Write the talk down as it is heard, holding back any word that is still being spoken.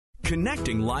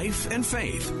Connecting life and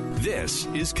faith. This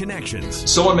is Connections.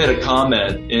 Someone made a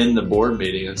comment in the board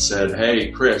meeting and said,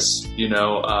 "Hey, Chris,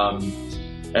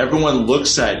 everyone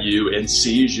looks at you and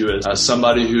sees you as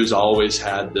somebody who's always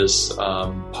had this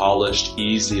polished,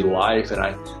 easy life." And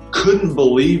I couldn't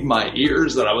believe my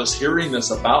ears that I was hearing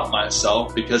this about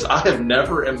myself, because I have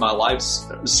never in my life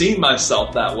seen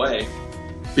myself that way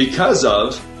because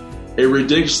of a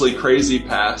ridiculously crazy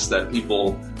past that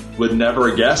people would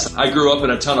never guess. I grew up in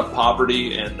a ton of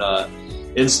poverty and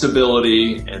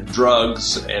instability and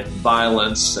drugs and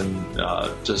violence and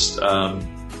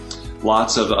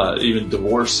lots of even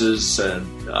divorces and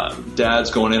dads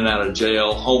going in and out of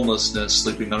jail, homelessness,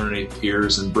 sleeping underneath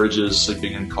piers and bridges,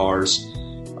 sleeping in cars.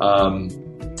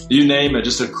 You name it,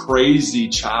 just a crazy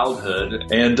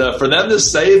childhood. And for them to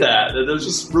say that, it was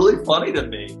just really funny to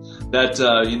me that,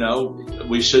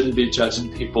 we shouldn't be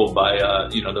judging people by,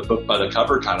 the book by the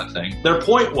cover kind of thing. Their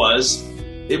point was,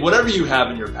 whatever you have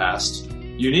in your past,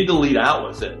 you need to lead out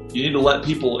with it. You need to let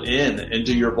people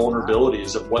into your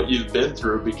vulnerabilities of what you've been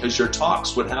through, because your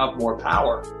talks would have more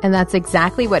power. And that's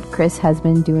exactly what Chris has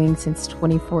been doing since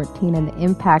 2014. And the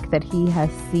impact that he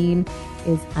has seen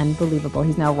is unbelievable.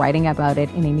 He's now writing about it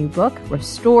in a new book,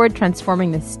 Restored,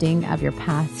 Transforming the Sting of Your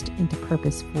Past into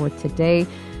Purpose for Today.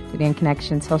 Today in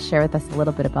Connections, he'll share with us a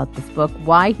little bit about this book,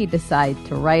 why he decided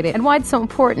to write it, and why it's so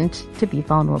important to be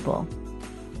vulnerable.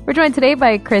 We're joined today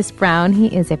by Chris Brown. He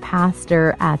is a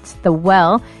pastor at The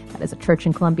Well. That is a church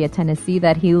in Columbia, Tennessee,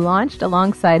 that he launched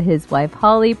alongside his wife,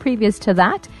 Holly. Previous to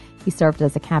that, he served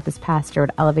as a campus pastor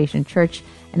at Elevation Church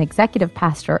and executive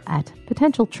pastor at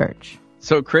Potential Church.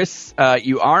 So, Chris,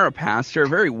 you are a pastor, a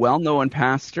very well-known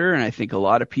pastor, and I think a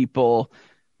lot of people,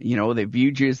 they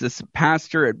viewed you as this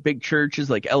pastor at big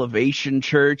churches like Elevation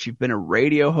Church. You've been a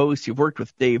radio host. You've worked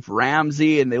with Dave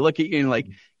Ramsey, and they look at you and like,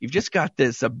 you've just got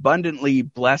this abundantly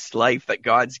blessed life that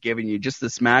God's given you, just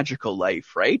this magical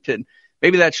life, right? And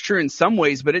maybe that's true in some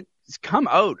ways, but it's come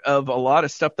out of a lot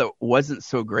of stuff that wasn't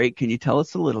so great. Can you tell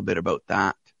us a little bit about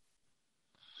that?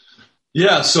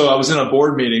 Yeah, so I was in a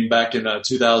board meeting back in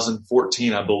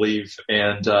 2014, I believe,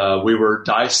 and we were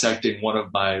dissecting one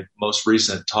of my most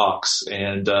recent talks,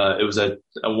 and it was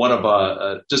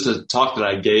just a talk that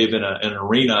I gave in an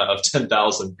arena of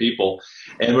 10,000 people,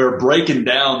 and we were breaking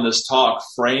down this talk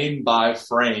frame by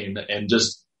frame and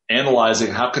just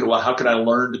analyzing how could I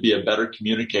learn to be a better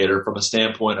communicator from a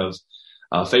standpoint of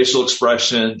facial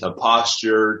expression, to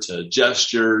posture, to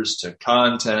gestures, to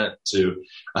content, to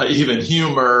even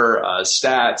humor,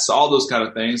 stats, all those kind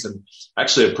of things. And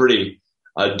actually a pretty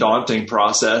daunting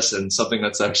process, and something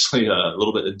that's actually a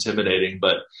little bit intimidating.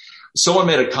 But someone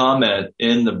made a comment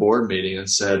in the board meeting and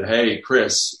said, "Hey,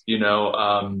 Chris,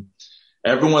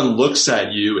 everyone looks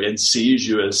at you and sees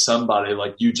you as somebody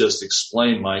like you just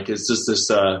explained, Mike. It's just this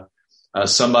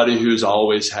somebody who's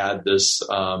always had this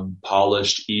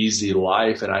polished, easy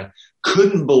life." And I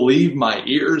couldn't believe my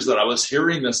ears that I was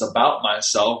hearing this about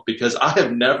myself, because I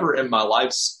have never in my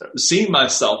life seen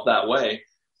myself that way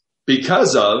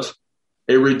because of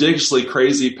a ridiculously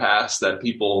crazy past that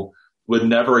people would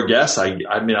never guess.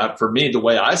 For me, the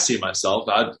way I see myself,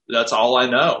 that's all I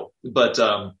know. But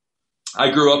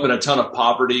I grew up in a ton of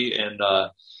poverty and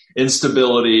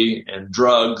instability and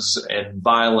drugs and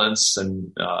violence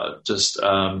and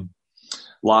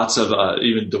lots of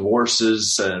even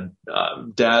divorces and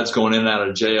dads going in and out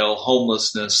of jail,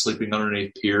 homelessness, sleeping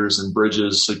underneath piers and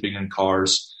bridges, sleeping in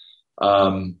cars.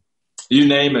 You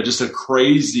name it, just a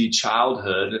crazy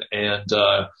childhood. And,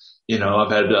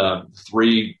 I've had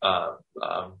 3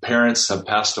 parents have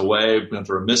passed away, been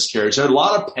through a miscarriage. I had a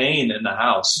lot of pain in the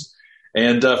house.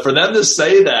 And for them to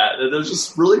say that, it was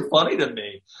just really funny to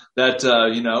me that,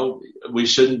 we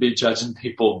shouldn't be judging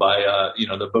people by,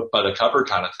 the book by the cover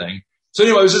kind of thing. So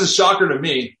anyway, it was just a shocker to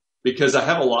me, because I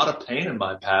have a lot of pain in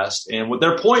my past. And what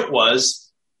their point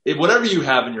was, whatever you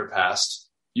have in your past,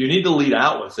 you need to lead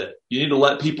out with it. You need to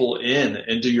let people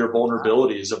into your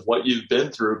vulnerabilities of what you've been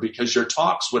through, because your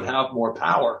talks would have more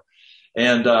power.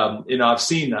 And, I've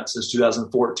seen that since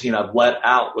 2014. I've let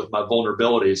out with my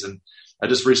vulnerabilities. And I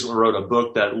just recently wrote a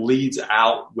book that leads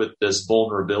out with this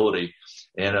vulnerability.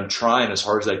 And I'm trying as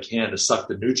hard as I can to suck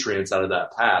the nutrients out of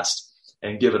that past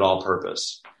and give it all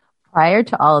purpose. Prior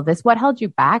to all of this, what held you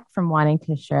back from wanting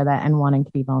to share that and wanting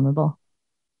to be vulnerable?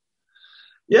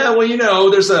 Yeah,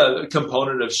 well, there's a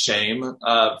component of shame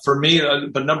for me,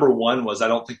 but number one was I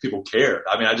don't think people cared.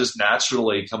 I mean, I just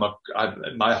naturally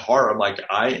in my heart, I'm like,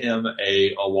 I am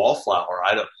a wallflower.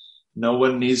 No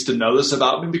one needs to know this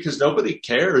about me, because nobody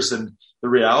cares. And the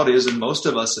reality is, and most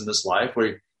of us in this life,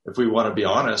 if we want to be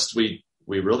honest, we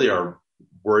really are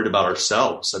worried about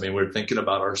ourselves. I mean, we're thinking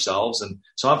about ourselves. And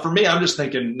so for me, I'm just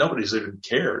thinking nobody's even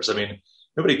cares. I mean,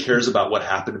 nobody cares about what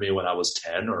happened to me when I was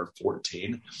 10 or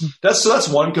 14. That's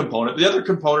one component. The other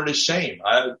component is shame.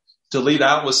 To lead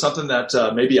out with something that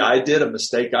maybe I did, a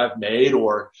mistake I've made,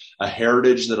 or a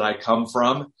heritage that I come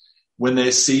from. When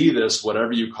they see this,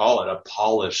 whatever you call it, a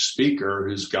polished speaker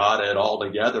who's got it all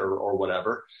together or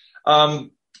whatever, the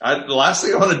last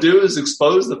thing I want to do is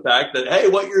expose the fact that, hey,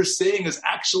 what you're seeing is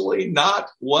actually not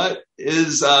what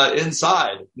is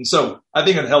inside. And so I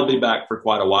think it held me back for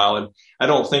quite a while. And I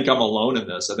don't think I'm alone in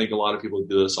this. I think a lot of people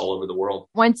do this all over the world.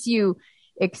 Once you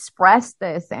expressed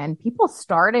this and people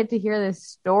started to hear this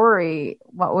story,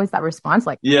 what was that response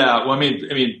like? Yeah, well, I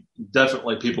mean,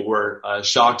 definitely people were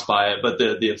shocked by it, but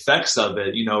the effects of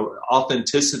it,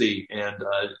 authenticity and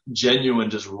genuine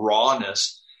just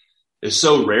rawness is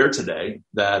so rare today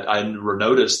that I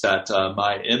noticed that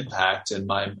my impact and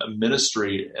my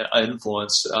ministry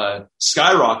influence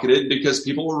skyrocketed because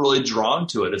people were really drawn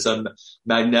to it. It's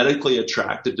magnetically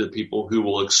attracted to people who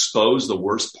will expose the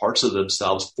worst parts of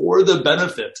themselves for the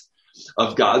benefit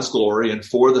of God's glory and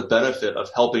for the benefit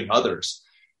of helping others.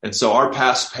 And so our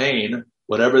past pain,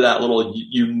 whatever that little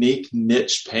unique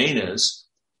niche pain is,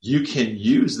 you can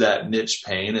use that niche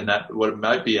pain, and that what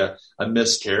might be a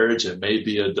miscarriage, it may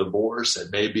be a divorce,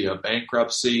 it may be a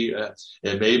bankruptcy,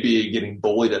 it may be getting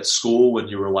bullied at school when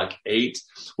you were like 8.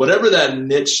 Whatever that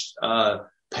niche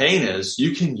pain is,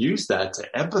 you can use that to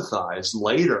empathize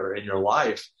later in your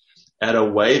life at a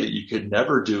way that you could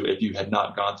never do if you had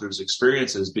not gone through those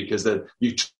experiences, because then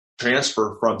you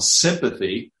transfer from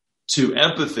sympathy to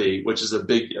empathy, which is a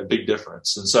big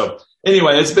difference. And so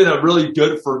anyway, it's been a really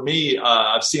good for me.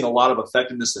 I've seen a lot of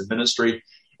effectiveness in ministry,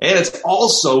 and it's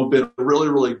also been really,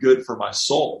 really good for my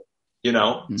soul,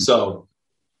 Mm-hmm. So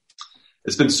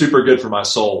it's been super good for my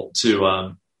soul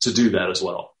to do that as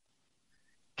well.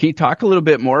 Can you talk a little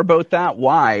bit more about that?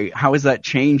 Why? How has that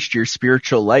changed your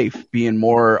spiritual life, being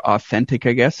more authentic,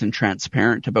 I guess, and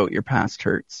transparent about your past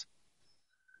hurts?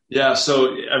 Yeah,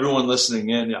 so everyone listening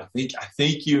in, I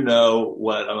think you know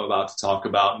what I'm about to talk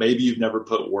about. Maybe you've never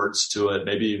put words to it.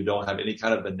 Maybe you don't have any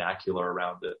kind of vernacular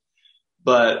around it.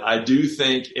 But I do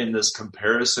think in this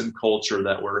comparison culture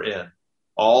that we're in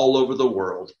all over the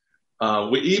world,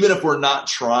 even if we're not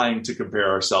trying to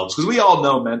compare ourselves, because we all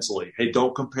know mentally, hey,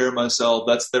 don't compare myself.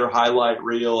 That's their highlight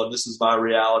reel, and this is my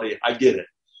reality. I get it.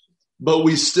 But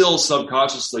we still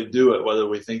subconsciously do it, whether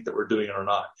we think that we're doing it or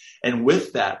not. And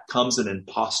with that comes an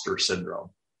imposter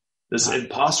syndrome. This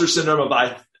imposter syndrome of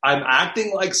I'm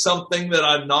acting like something that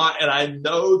I'm not, and I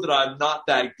know that I'm not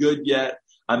that good yet.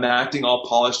 I'm acting all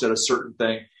polished at a certain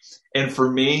thing. And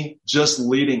for me, just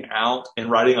leading out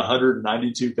and writing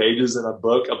 192 pages in a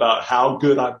book about how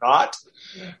good I'm not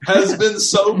has been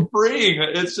so freeing.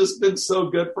 It's just been so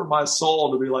good for my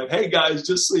soul to be like, hey guys,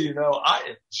 just so you know, I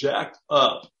am jacked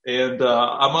up and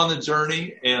I'm on the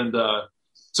journey. And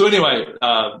so anyway,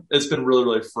 it's been really,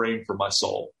 really freeing for my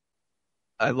soul.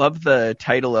 I love the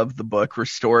title of the book,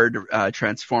 Restored,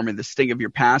 Transforming the Sting of Your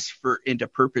Past into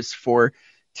Purpose for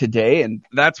Today. And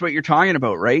that's what you're talking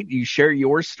about, right? You share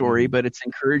your story, but it's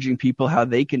encouraging people how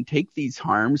they can take these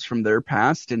harms from their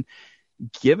past and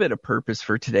give it a purpose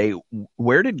for today.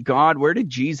 Where did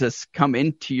Jesus come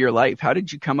into your life? How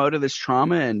did you come out of this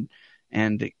trauma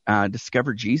and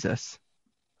discover Jesus?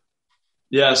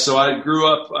 Yeah, so I grew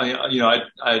up,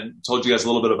 I told you guys a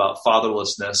little bit about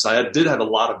fatherlessness. I did have a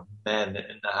lot of men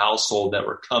in the household that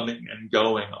were coming and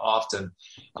going often,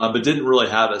 but didn't really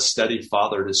have a steady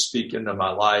father to speak into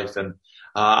my life. And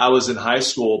I was in high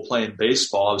school playing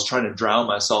baseball. I was trying to drown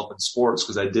myself in sports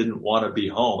because I didn't want to be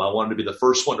home. I wanted to be the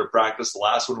first one to practice, the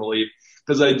last one to leave,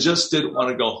 because I just didn't want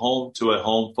to go home to a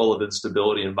home full of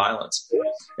instability and violence.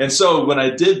 And so when I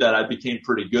did that, I became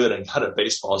pretty good and got a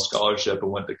baseball scholarship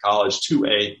and went to college to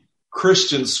a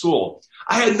Christian school.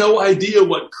 I had no idea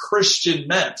what Christian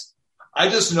meant. I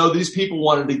just know these people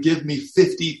wanted to give me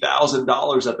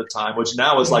 $50,000 at the time, which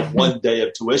now is like one day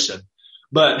of tuition.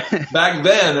 But back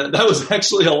then, that was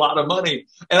actually a lot of money.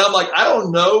 And I'm like, I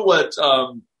don't know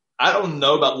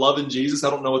about loving Jesus. I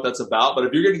don't know what that's about. But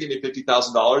if you're going to give me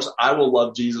 $50,000, I will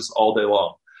love Jesus all day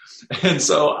long. And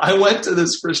so I went to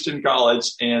this Christian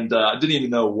college, and I didn't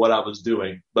even know what I was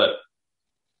doing. But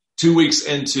 2 weeks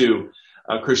into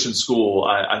Christian school,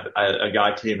 a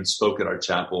guy came and spoke at our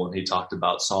chapel, and he talked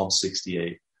about Psalm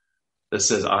 68 that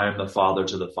says, I am the father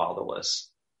to the fatherless.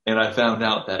 And I found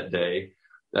out that day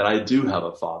that I do have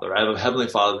a father. I have a heavenly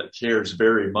father that cares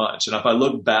very much. And if I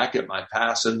look back at my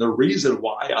past, and the reason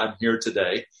why I'm here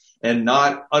today and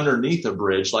not underneath a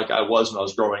bridge like I was when I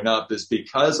was growing up is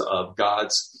because of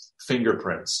God's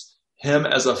fingerprints, him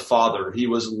as a father. He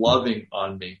was loving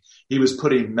on me. He was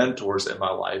putting mentors in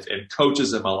my life and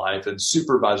coaches in my life and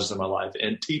supervisors in my life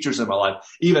and teachers in my life,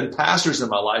 even pastors in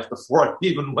my life before I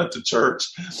even went to church,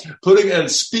 putting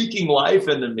and speaking life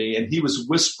into me. And he was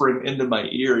whispering into my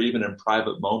ear, even in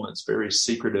private moments, very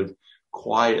secretive,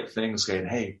 quiet things saying,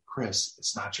 hey, Chris,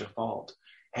 it's not your fault.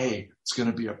 Hey, it's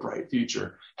going to be a bright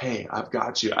future. Hey, I've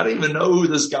got you. I don't even know who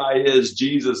this guy is.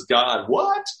 Jesus, God,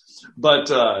 what?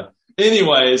 But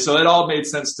anyway, so it all made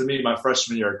sense to me my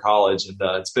freshman year of college, and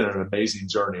it's been an amazing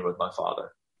journey with my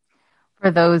father. For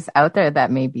those out there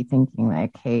that may be thinking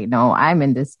like, hey, no, I'm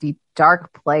in this deep,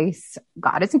 dark place.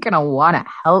 God isn't going to want to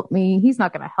help me. He's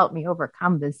not going to help me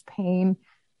overcome this pain.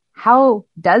 How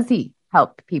does he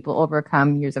help people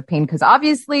overcome years of pain? Because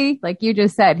obviously, like you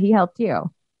just said, he helped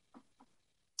you.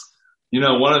 You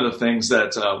know, one of the things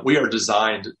that we are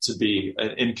designed to be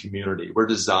in community, we're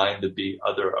designed to be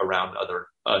around other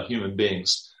human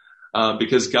beings,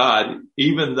 because God,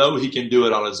 even though he can do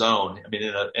it on his own, I mean,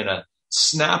 in a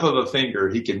snap of a finger,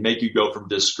 he can make you go from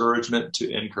discouragement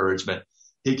to encouragement.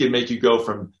 He can make you go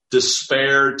from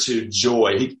despair to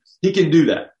joy. He can do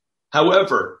that.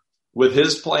 However, with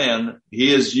his plan, he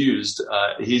chooses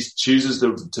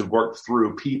to work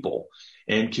through people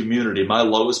and community. My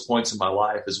lowest points in my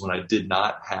life is when I did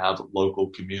not have local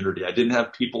community. I didn't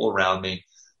have people around me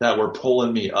that were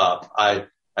pulling me up. I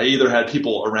either had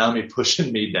people around me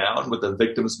pushing me down with a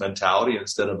victim's mentality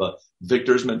instead of a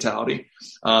victor's mentality.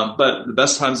 But the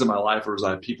best times in my life was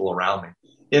I had people around me.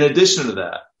 In addition to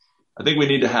that, I think we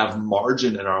need to have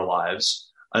margin in our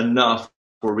lives enough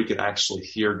where we can actually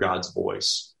hear God's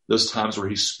voice. Those times where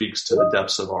he speaks to the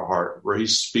depths of our heart, where he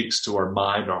speaks to our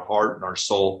mind, our heart, and our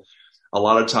soul. A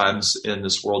lot of times in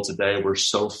this world today, we're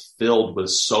so filled with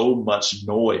so much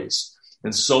noise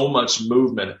and so much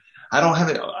movement. I don't have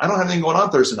anything going on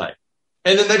Thursday night.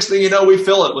 And the next thing you know, we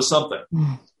fill it with something.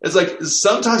 It's like,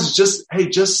 sometimes it's just, hey,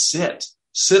 just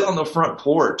sit on the front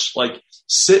porch, like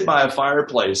sit by a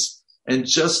fireplace and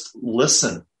just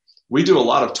listen. We do a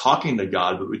lot of talking to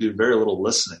God, but we do very little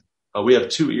listening. We have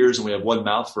 2 ears and we have one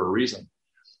mouth for a reason.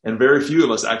 And very few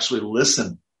of us actually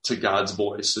listen to God's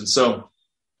voice. And so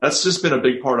that's just been a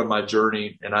big part of my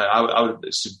journey. And I would,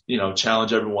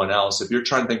 challenge everyone else. If you're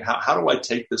trying to think, how do I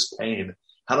take this pain?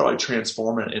 How do I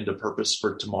transform it into purpose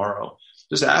for tomorrow?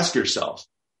 Just ask yourself,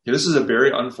 okay, this is a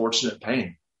very unfortunate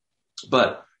pain,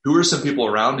 but who are some people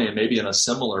around me and maybe in a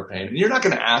similar pain? And you're not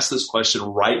going to ask this question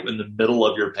right in the middle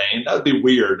of your pain. That would be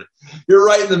weird. You're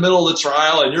right in the middle of the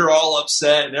trial and you're all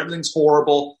upset and everything's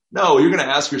horrible. No, you're going to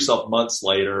ask yourself months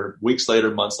later, weeks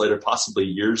later, months later, possibly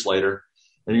years later.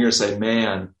 And you're going to say,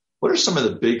 man, what are some of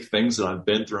the big things that I've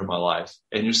been through in my life?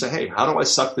 And you say, hey, how do I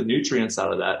suck the nutrients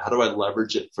out of that? How do I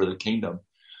leverage it for the kingdom?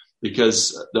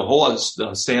 Because the whole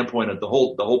standpoint of the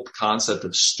whole concept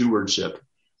of stewardship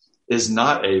is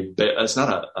not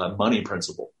a money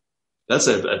principle. That's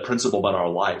a principle about our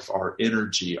life, our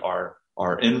energy, our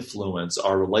influence,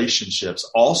 our relationships,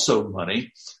 also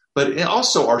money, but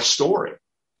also our story.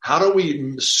 How do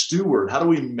we steward? How do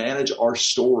we manage our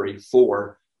story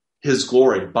for his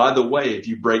glory? By the way, if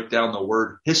you break down the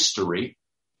word history,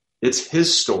 it's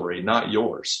his story, not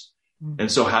yours.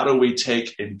 And so how do we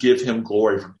take and give him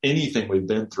glory from anything we've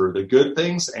been through, the good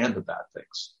things and the bad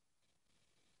things?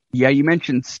 Yeah, you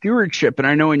mentioned stewardship, and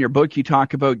I know in your book you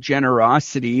talk about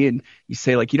generosity, and you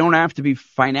say, like, you don't have to be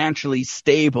financially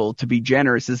stable to be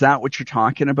generous. Is that what you're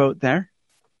talking about there?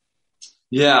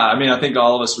 Yeah, I mean, I think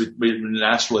all of us, we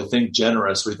naturally think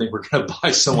generous. We think we're going to buy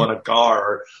someone a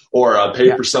car or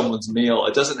pay for someone's meal.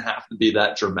 It doesn't have to be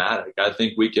that dramatic. I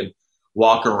think we can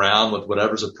walk around with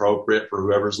whatever's appropriate for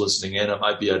whoever's listening in. It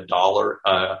might be $5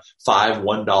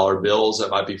 $1 bills. It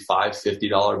might be $5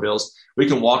 $50 bills. We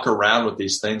can walk around with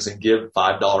these things and give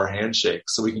 $5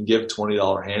 handshakes. So we can give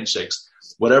 $20 handshakes,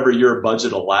 whatever your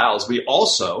budget allows. We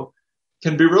also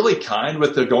can be really kind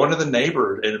with going to the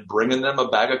neighbor and bringing them a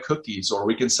bag of cookies, or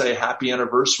we can say happy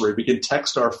anniversary. We can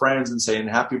text our friends and saying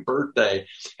happy birthday.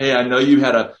 Hey, I know you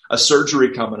had a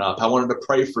surgery coming up. I wanted to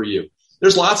pray for you.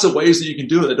 There's lots of ways that you can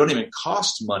do it that don't even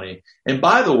cost money. And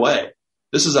by the way,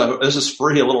 this is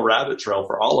free, a little rabbit trail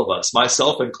for all of us,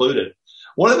 myself included.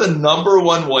 One of the number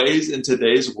one ways in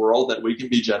today's world that we can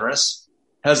be generous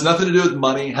has nothing to do with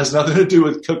money, has nothing to do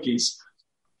with cookies.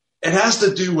 It has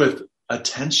to do with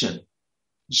attention.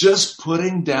 Just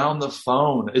putting down the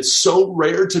phone. It's so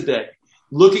rare today.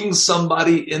 Looking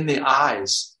somebody in the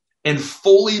eyes and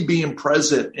fully being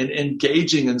present and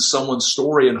engaging in someone's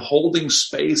story and holding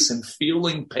space and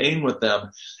feeling pain with them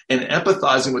and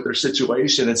empathizing with their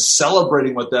situation and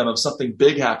celebrating with them if something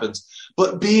big happens,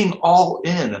 but being all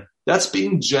in. That's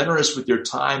being generous with your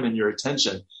time and your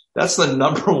attention. that's the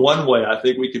number one way I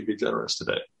think we can be generous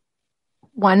today.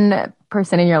 One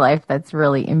person in your life that's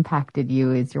really impacted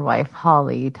you is your wife,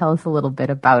 Holly. Tell us a little bit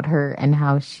about her and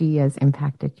how she has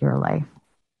impacted your life.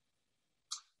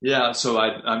 Yeah, so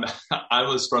I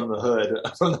was from the hood,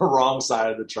 from the wrong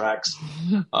side of the tracks,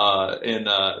 in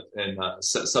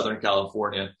Southern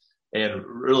California, and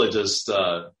really just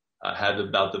I had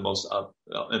about the most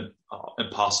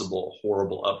impossible,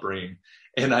 horrible upbringing.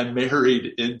 And I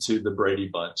married into the Brady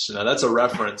Bunch. Now, that's a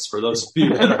reference for those of you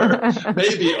that are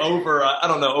maybe over,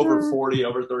 over 40,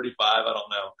 over 35, I don't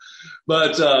know.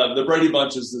 But the Brady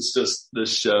Bunch is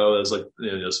this show that's like,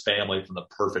 this family from the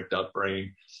perfect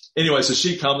upbringing. Anyway, so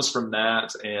she comes from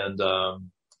that, and,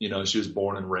 she was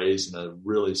born and raised in a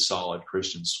really solid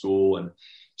Christian school, and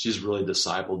she's really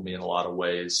discipled me in a lot of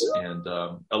ways and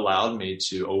allowed me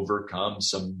to overcome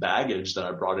some baggage that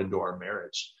I brought into our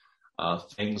marriage.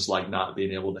 Things like not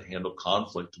being able to handle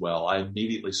conflict well. I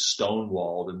immediately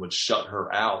stonewalled and would shut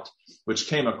her out, which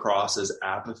came across as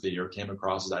apathy or came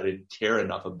across as I didn't care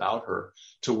enough about her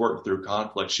to work through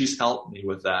conflict. She's helped me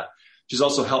with that. She's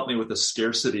also helped me with the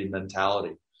scarcity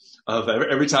mentality of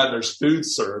every time there's food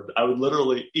served, I would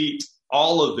literally eat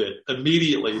all of it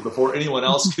immediately before anyone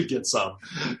else could get some.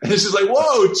 And she's like,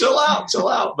 whoa, chill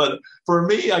out. But for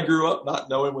me, I grew up not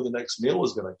knowing when the next meal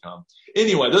was going to come.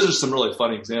 Anyway, those are some really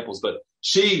funny examples, but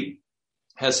she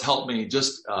has helped me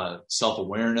just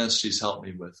self-awareness. She's helped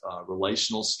me with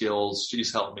relational skills.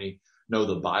 She's helped me know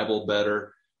the Bible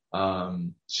better.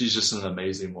 She's just an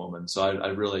amazing woman. So I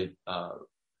really,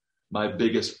 my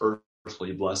biggest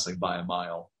earthly blessing by a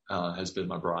mile has been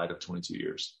my bride of 22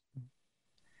 years.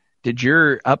 Did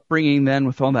your upbringing then,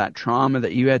 with all that trauma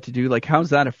that you had to do, like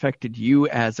how's that affected you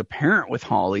as a parent with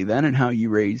Holly then, and how you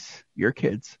raise your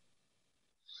kids?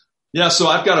 Yeah, so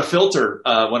I've got a filter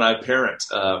when I parent,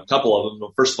 a couple of them.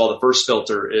 First of all, the first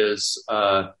filter is,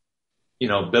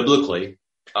 biblically,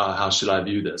 how should I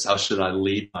view this? How should I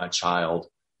lead my child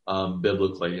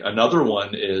biblically? Another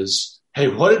one is, hey,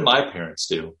 what did my parents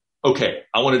do? Okay,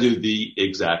 I want to do the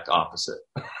exact opposite.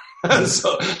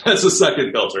 So that's the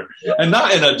second filter, and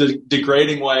not in a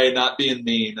degrading way, not being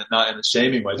mean, and not in a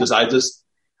shaming way. That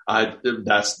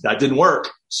didn't work.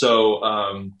 So,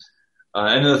 and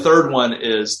then the third one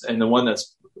is, and the one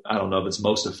that's, I don't know if it's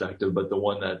most effective, but the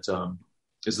one that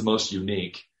is the most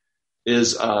unique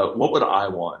is, what would I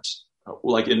want?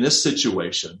 Like in this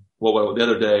situation, the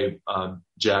other day,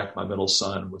 Jack, my middle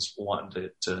son, was wanting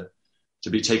to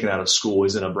be taken out of school.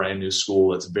 He's in a brand new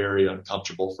school that's very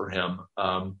uncomfortable for him.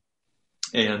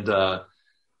 And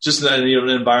just an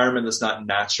environment that's not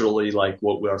naturally like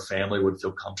what our family would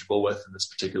feel comfortable with in this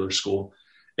particular school.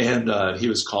 And he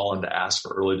was calling to ask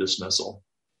for early dismissal.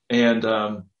 And,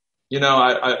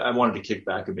 I wanted to kick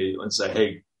back immediately and say,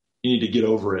 hey, you need to get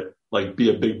over it. Like, be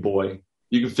a big boy.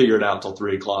 You can figure it out till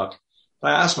 3:00.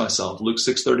 I asked myself, Luke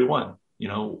 6:31,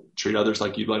 treat others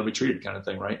like you'd like to be treated kind of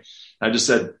thing, right? And I just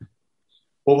said,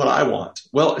 what would I want?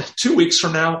 Well, 2 weeks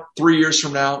from now, 3 years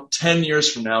from now, 10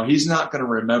 years from now, he's not going to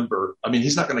remember. I mean,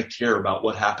 he's not going to care about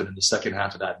what happened in the second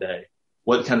half of that day,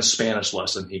 what kind of Spanish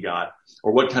lesson he got,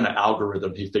 or what kind of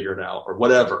algorithm he figured out, or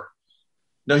whatever.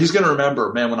 No, he's going to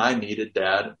remember, man, when I needed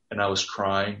dad and I was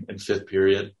crying in fifth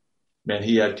period, man,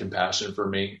 he had compassion for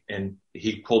me, and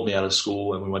he pulled me out of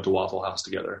school and we went to Waffle House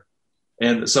together.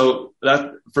 And so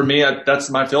that, for me,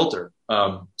 that's my filter.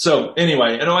 So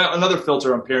anyway, and another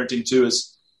filter on parenting too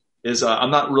is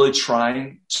I'm not really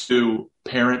trying to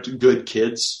parent good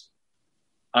kids.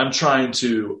 I'm trying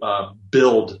to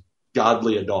build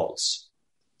godly adults.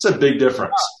 It's a big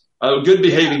difference. Good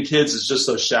behaving kids is just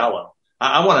so shallow.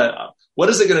 What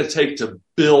is it going to take to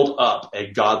build up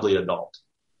a godly adult?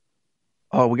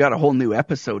 Oh, we got a whole new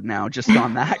episode now just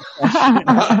on that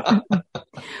question.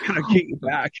 Kind of get you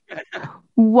back.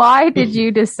 Why did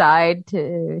you decide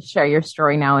to share your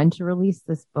story now and to release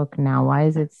this book now? Why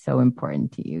is it so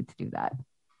important to you to do that?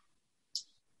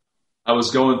 I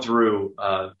was going through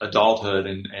adulthood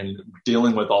and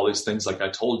dealing with all these things, like I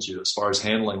told you, as far as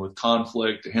handling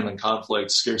conflict,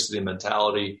 scarcity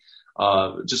mentality,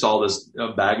 just all this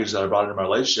baggage that I brought into my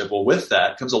relationship. Well, with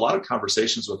that comes a lot of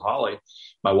conversations with Holly,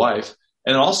 my wife,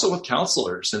 and also with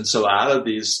counselors. And so out of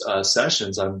these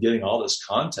sessions, I'm getting all this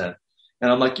content,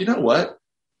 and I'm like, you know what?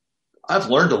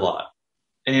 I've learned a lot,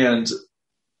 and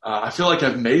I feel like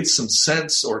I've made some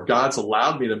sense, or God's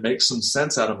allowed me to make some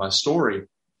sense out of my story.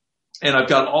 And I've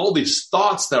got all these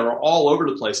thoughts that are all over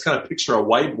the place. Kind of picture a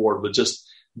whiteboard with just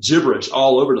gibberish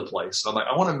all over the place. I'm like,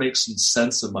 I want to make some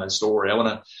sense of my story. I want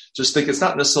to just think this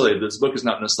book is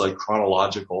not necessarily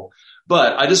chronological,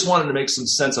 but I just wanted to make some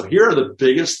sense of, here are the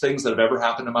biggest things that have ever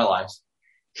happened in my life.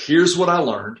 Here's what I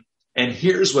learned. And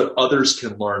here's what others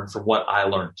can learn from what I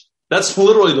learned. That's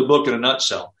literally the book in a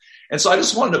nutshell. And so I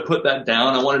just wanted to put that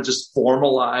down. I want to just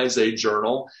formalize a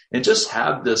journal and just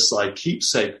have this like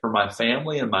keepsake for my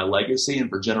family and my legacy and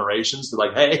for generations to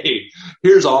like, hey,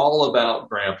 here's all about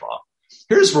Grandpa.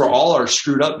 Here's where all our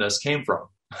screwed upness came from.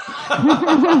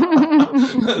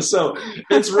 So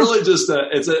it's really just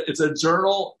it's a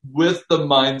journal with the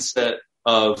mindset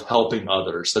of helping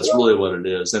others. That's really what it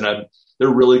is. And they're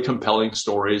really compelling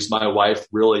stories. My wife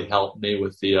really helped me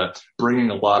with the bringing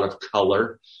a lot of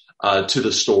color to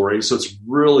the story. So it's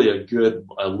really a good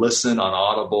listen on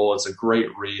Audible. It's a great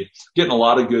read. Getting a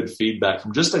lot of good feedback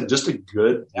from just a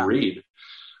good read.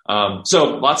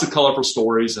 So lots of colorful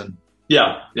stories, and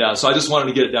yeah. So I just wanted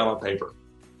to get it down on paper.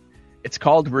 It's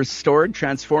called Restored,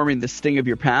 Transforming the Sting of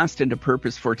Your Past into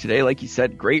Purpose for Today. Like you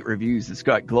said, great reviews. It's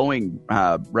got glowing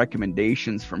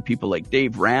recommendations from people like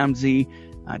Dave Ramsey,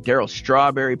 Daryl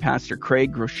Strawberry, Pastor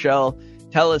Craig Groeschel.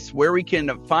 Tell us where we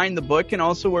can find the book and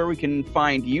also where we can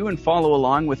find you and follow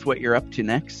along with what you're up to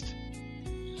next.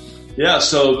 Yeah,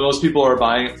 so most people are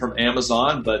buying it from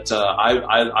Amazon, but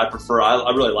I prefer,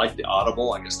 I really like the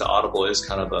Audible. I guess the Audible is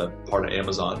kind of a part of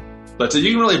Amazon. But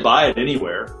you can really buy it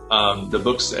anywhere. The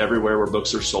book's everywhere where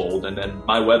books are sold. And then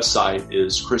my website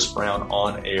is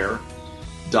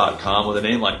chrisbrownonair.com. With a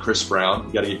name like Chris Brown,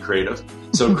 you got to get creative.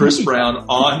 So Chris Brown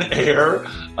on air.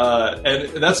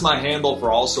 And that's my handle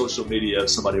for all social media if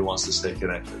somebody wants to stay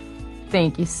connected.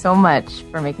 Thank you so much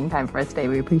for making time for us today.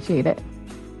 We appreciate it.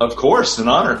 Of course, an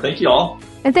honor. Thank you all.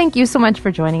 And thank you so much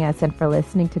for joining us and for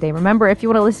listening today. Remember, if you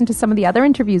want to listen to some of the other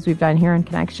interviews we've done here on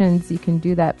Connections, you can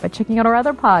do that by checking out our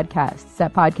other podcasts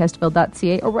at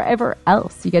podcastville.ca or wherever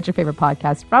else you get your favorite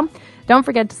podcast from. Don't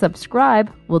forget to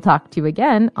subscribe. We'll talk to you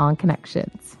again on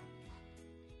Connections.